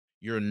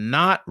You're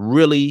not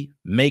really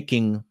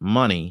making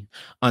money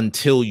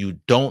until you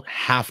don't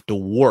have to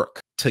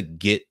work to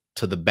get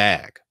to the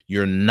bag.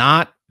 You're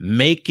not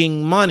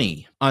making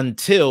money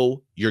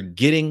until you're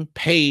getting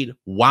paid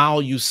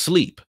while you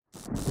sleep.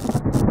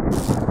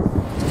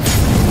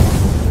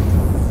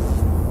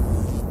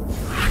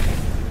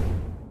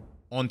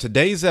 On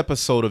today's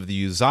episode of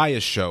the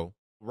Uzziah Show,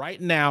 right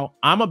now,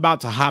 I'm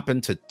about to hop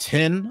into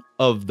 10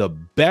 of the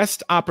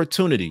best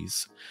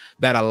opportunities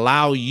that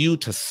allow you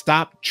to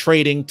stop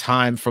trading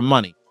time for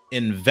money.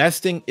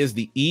 Investing is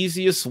the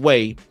easiest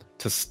way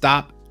to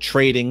stop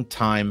trading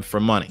time for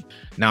money.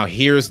 Now,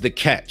 here's the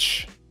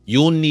catch.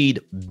 You'll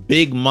need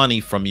big money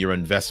from your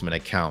investment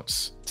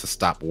accounts to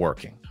stop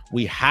working.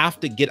 We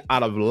have to get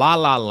out of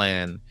la-la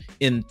land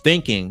in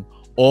thinking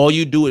all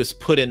you do is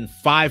put in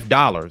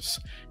 $5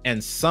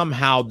 and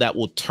somehow that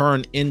will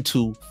turn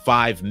into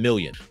 5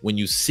 million. When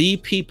you see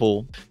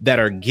people that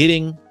are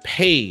getting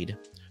paid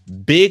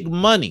big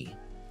money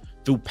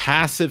through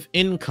passive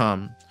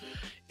income,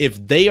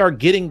 if they are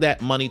getting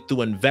that money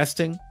through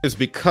investing, it's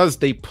because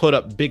they put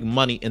up big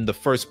money in the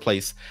first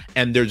place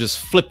and they're just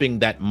flipping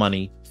that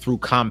money through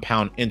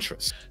compound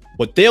interest.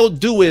 What they'll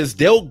do is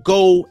they'll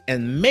go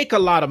and make a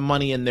lot of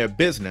money in their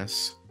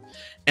business,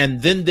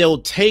 and then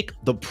they'll take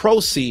the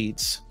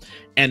proceeds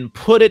and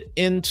put it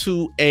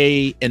into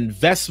an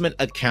investment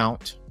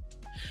account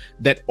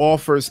that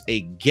offers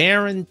a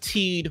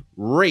guaranteed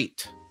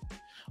rate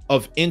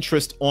of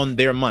interest on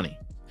their money.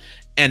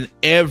 And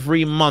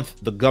every month,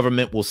 the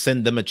government will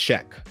send them a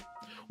check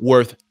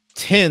worth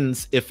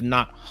tens, if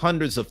not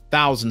hundreds of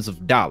thousands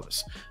of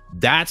dollars.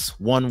 That's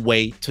one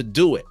way to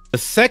do it. The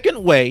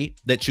second way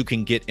that you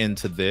can get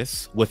into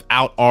this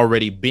without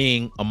already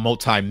being a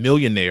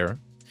multimillionaire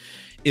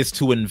is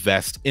to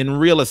invest in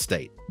real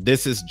estate.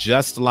 This is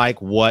just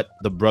like what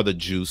the brother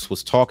Juice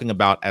was talking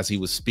about as he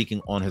was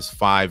speaking on his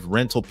 5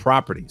 rental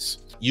properties.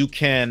 You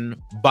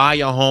can buy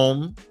a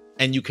home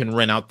and you can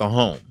rent out the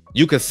home.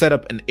 You could set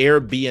up an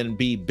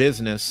Airbnb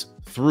business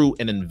through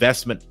an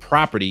investment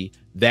property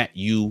that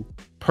you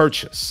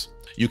purchase.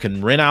 You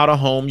can rent out a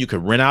home, you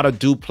could rent out a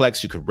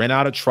duplex, you could rent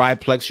out a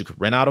triplex, you could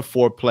rent out a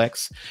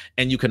fourplex,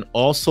 and you can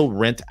also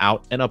rent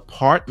out an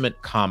apartment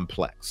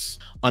complex.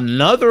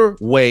 Another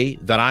way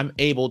that I'm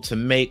able to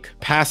make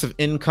passive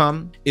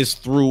income is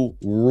through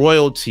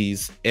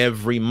royalties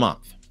every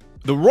month.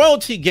 The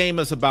royalty game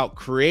is about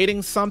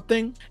creating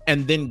something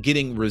and then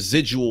getting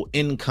residual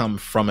income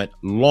from it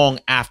long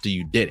after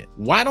you did it.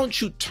 Why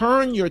don't you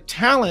turn your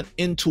talent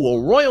into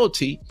a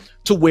royalty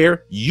to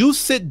where you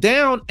sit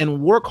down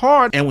and work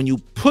hard, and when you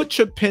put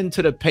your pen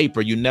to the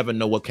paper, you never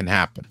know what can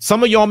happen.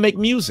 Some of y'all make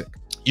music.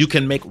 You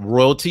can make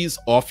royalties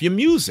off your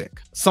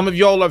music. Some of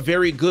y'all are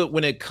very good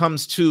when it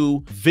comes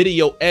to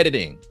video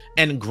editing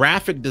and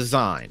graphic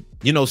design.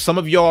 You know, some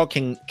of y'all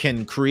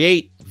can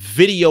create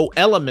video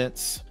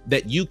elements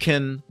that you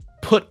can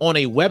put on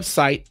a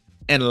website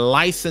and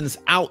license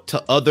out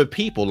to other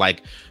people.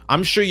 Like,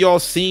 I'm sure y'all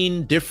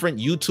seen different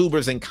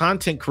YouTubers and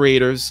content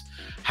creators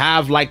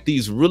have like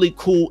these really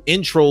cool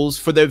intros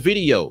for their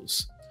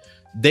videos.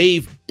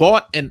 They've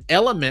bought an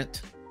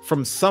element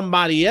from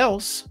somebody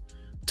else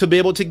to be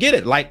able to get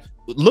it. Like,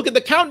 look at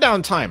the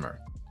countdown timer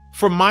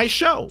for my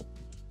show.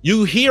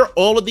 You hear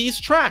all of these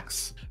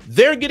tracks.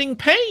 They're getting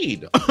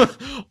paid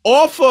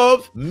off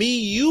of me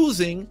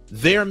using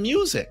their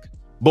music.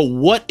 But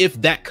what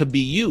if that could be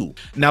you?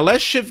 Now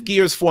let's shift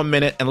gears for a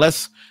minute and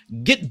let's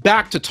get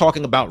back to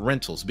talking about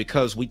rentals,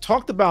 because we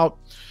talked about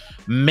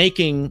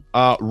making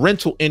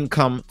rental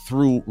income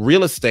through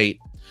real estate.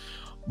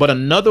 But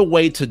another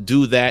way to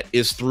do that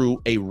is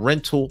through a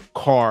rental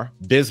car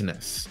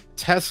business.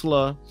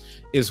 Tesla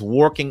is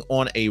working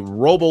on a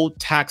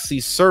robo-taxi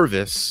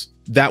service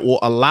that will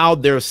allow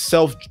their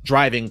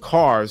self-driving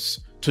cars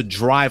to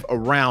drive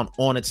around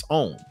on its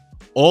own.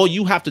 All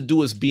you have to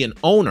do is be an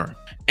owner.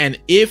 And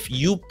if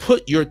you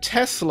put your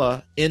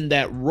Tesla in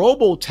that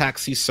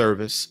robo-taxi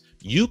service,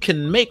 you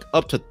can make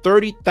up to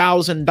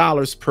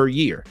 $30,000 per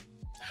year.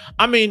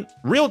 I mean,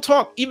 real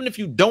talk, even if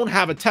you don't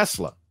have a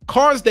Tesla,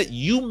 cars that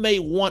you may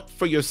want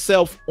for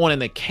yourself on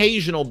an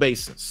occasional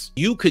basis,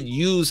 you could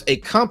use a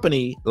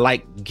company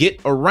like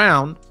Get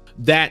Around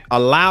that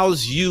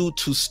allows you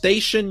to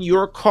station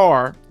your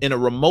car in a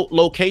remote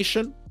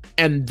location,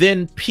 and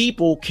then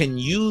people can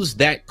use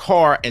that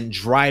car and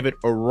drive it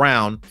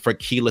around for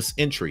keyless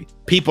entry.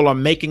 People are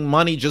making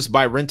money just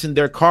by renting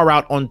their car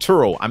out on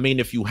Turo. I mean,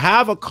 if you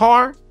have a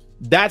car,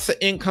 that's an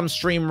income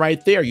stream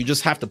right there. You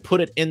just have to put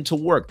it into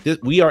work.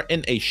 We are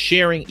in a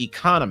sharing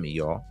economy,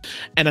 y'all.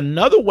 And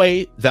another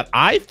way that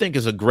I think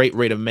is a great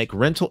way to make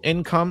rental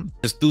income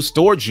is through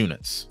storage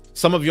units.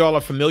 Some of y'all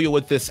are familiar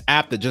with this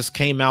app that just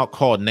came out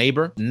called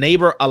Neighbor.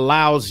 Neighbor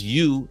allows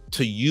you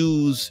to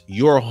use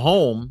your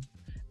home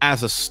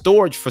as a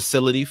storage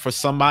facility for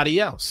somebody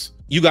else.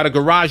 You got a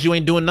garage, you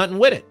ain't doing nothing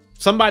with it.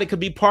 Somebody could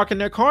be parking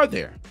their car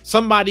there.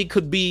 Somebody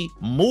could be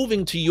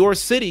moving to your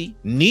city,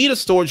 need a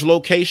storage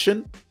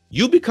location,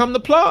 you become the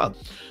plug.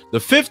 The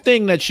fifth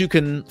thing that you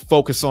can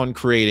focus on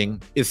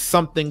creating is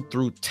something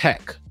through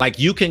tech. Like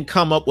you can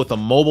come up with a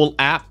mobile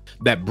app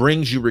that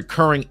brings you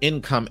recurring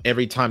income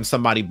every time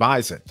somebody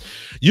buys it.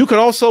 You could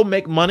also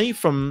make money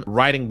from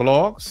writing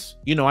blogs.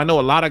 You know, I know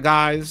a lot of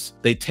guys,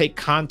 they take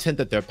content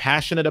that they're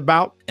passionate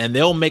about and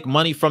they'll make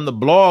money from the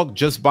blog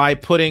just by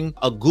putting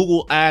a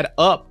Google ad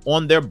up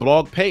on their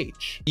blog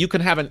page. You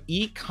can have an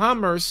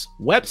e-commerce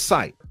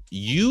website.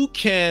 You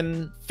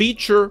can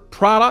feature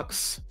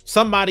products.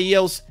 Somebody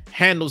else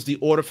handles the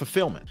order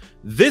fulfillment.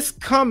 This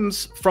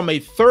comes from a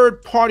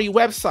third-party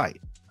website.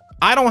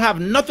 I don't have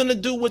nothing to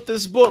do with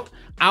this book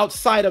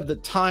outside of the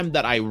time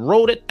that I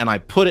wrote it and I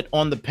put it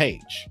on the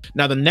page.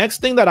 Now, the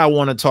next thing that I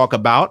want to talk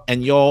about,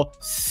 and y'all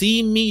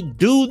see me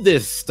do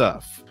this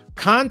stuff,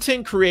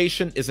 content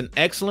creation is an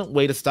excellent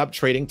way to stop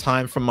trading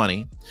time for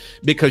money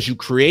because you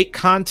create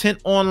content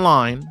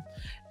online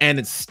and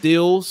it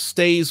still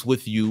stays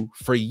with you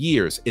for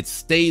years. It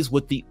stays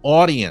with the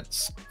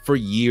audience for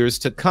years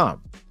to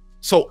come.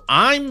 So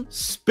I'm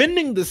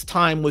spending this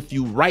time with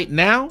you right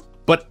now,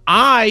 but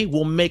I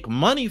will make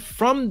money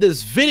from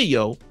this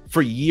video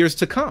for years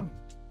to come.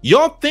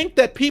 Y'all think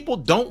that people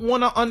don't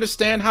want to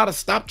understand how to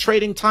stop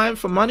trading time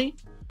for money?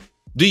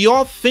 Do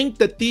y'all think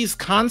that these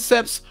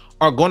concepts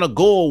are going to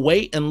go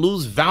away and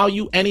lose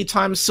value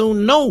anytime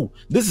soon? No,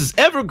 this is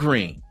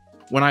evergreen.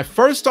 When I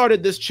first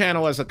started this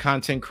channel as a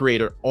content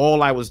creator,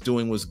 all I was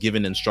doing was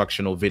giving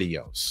instructional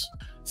videos.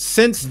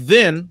 Since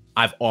then,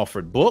 I've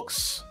offered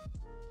books,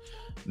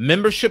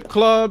 membership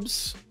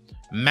clubs,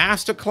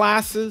 master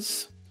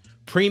classes,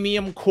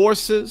 premium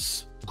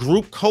courses,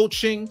 group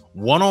coaching,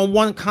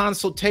 one-on-one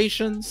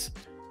consultations.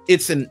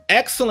 It's an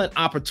excellent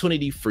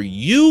opportunity for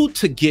you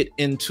to get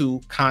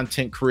into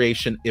content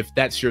creation if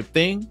that's your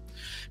thing,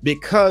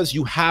 because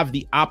you have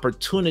the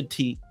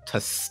opportunity to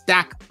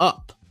stack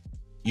up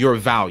your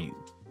value.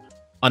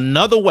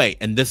 Another way,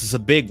 and this is a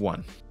big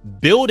one,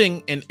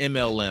 building an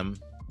MLM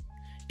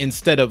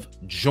instead of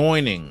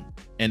joining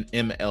an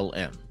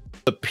MLM.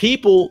 The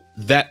people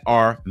that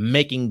are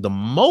making the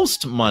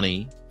most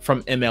money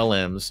from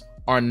MLMs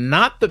are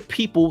not the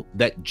people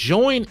that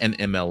join an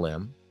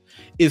MLM,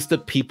 it's the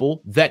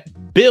people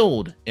that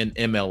build an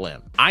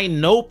MLM. I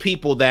know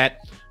people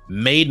that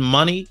made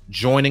money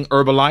joining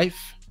Herbalife,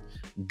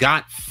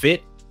 got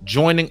fit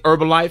joining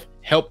Herbalife,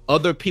 help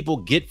other people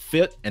get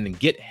fit and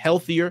get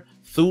healthier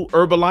through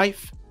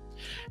Herbalife,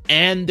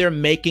 and they're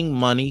making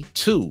money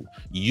too.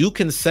 You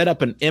can set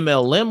up an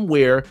MLM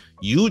where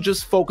you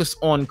just focus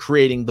on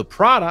creating the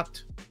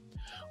product,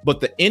 but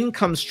the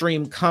income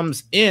stream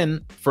comes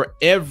in for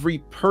every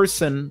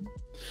person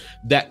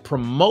that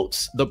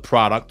promotes the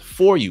product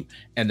for you.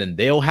 And then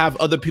they'll have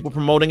other people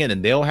promoting it,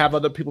 and they'll have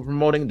other people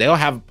promoting, they'll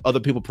have other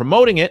people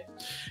promoting it,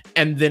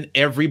 and then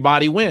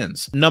everybody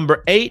wins.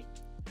 Number 8,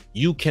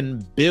 you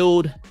can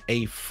build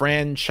a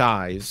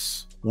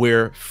franchise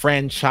where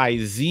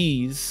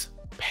franchisees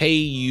pay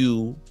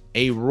you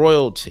a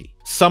royalty.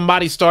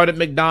 Somebody started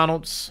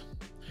McDonald's,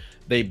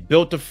 they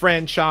built a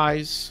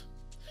franchise.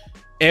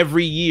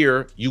 Every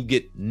year you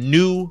get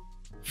new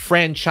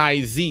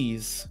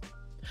franchisees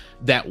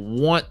that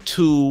want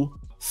to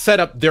set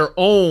up their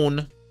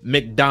own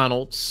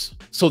McDonald's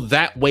so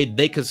that way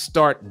they could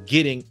start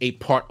getting a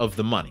part of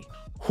the money.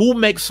 Who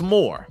makes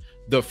more,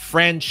 the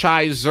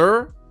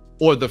franchisor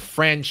or the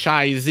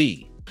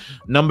franchisee?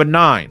 Number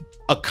 9,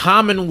 a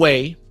common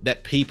way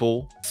that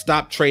people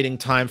stop trading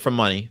time for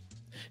money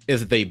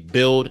is they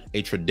build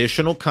a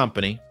traditional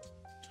company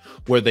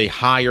where they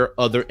hire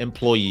other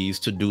employees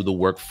to do the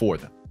work for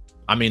them.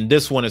 I mean,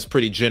 this one is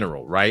pretty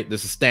general, right?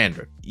 This is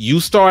standard. You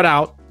start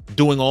out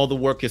doing all the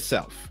work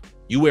yourself.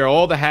 You wear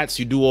all the hats,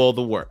 you do all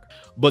the work.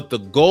 But the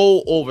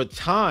goal over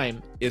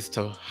time is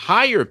to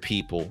hire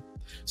people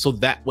so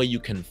that way you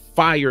can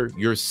fire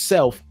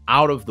yourself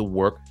out of the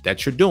work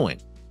that you're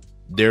doing.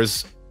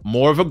 There's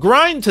more of a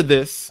grind to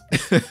this.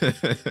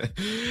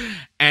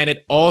 And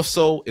it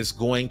also is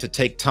going to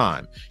take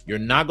time. You're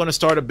not going to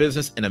start a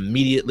business and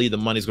immediately the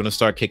money's going to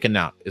start kicking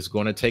out. It's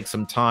going to take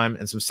some time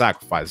and some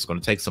sacrifice. It's going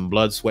to take some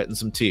blood, sweat, and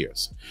some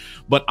tears.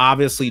 But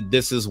obviously,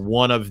 this is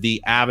one of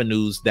the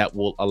avenues that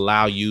will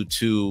allow you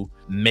to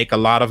make a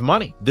lot of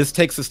money. This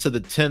takes us to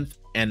the 10th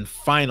and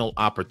final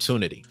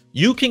opportunity.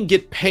 You can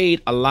get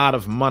paid a lot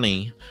of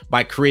money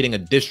by creating a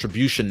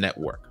distribution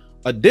network.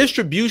 A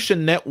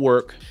distribution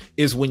network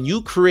is when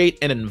you create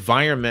an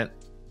environment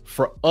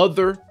for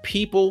other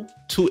people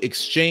to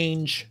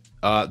exchange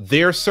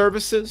their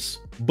services,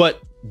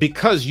 but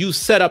because you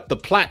set up the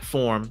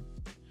platform,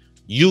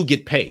 you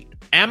get paid.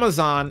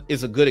 Amazon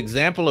is a good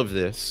example of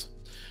this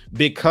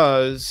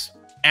because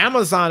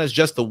Amazon is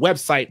just the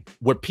website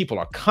where people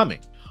are coming,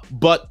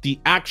 but the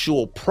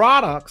actual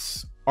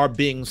products are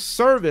being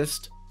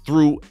serviced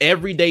through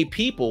everyday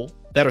people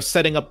that are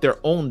setting up their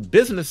own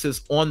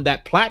businesses on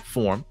that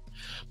platform,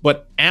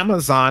 but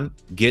Amazon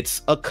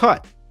gets a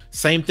cut.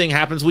 Same thing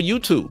happens with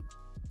YouTube.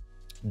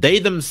 They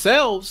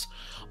themselves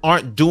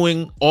aren't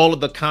doing all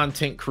of the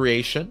content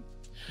creation,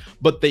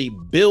 but they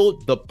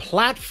build the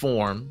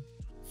platform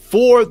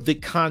for the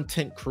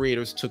content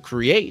creators to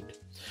create.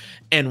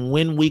 And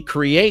when we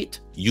create,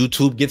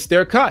 YouTube gets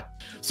their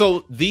cut.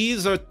 So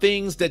these are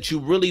things that you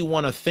really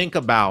want to think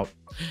about.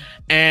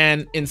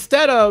 And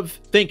instead of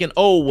thinking,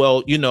 oh,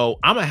 well, you know,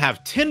 I'm going to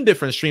have 10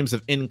 different streams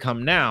of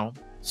income now,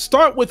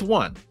 start with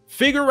one.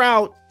 Figure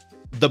out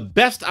the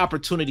best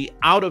opportunity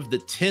out of the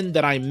 10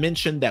 that I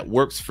mentioned that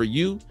works for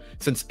you,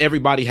 since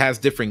everybody has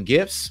different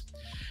gifts.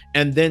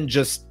 And then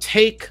just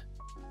take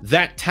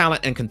that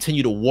talent and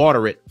continue to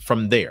water it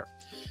from there.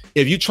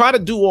 If you try to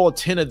do all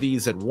 10 of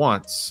these at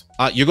once,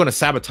 you're going to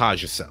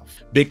sabotage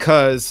yourself,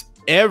 because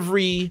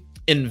every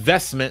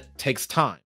investment takes time.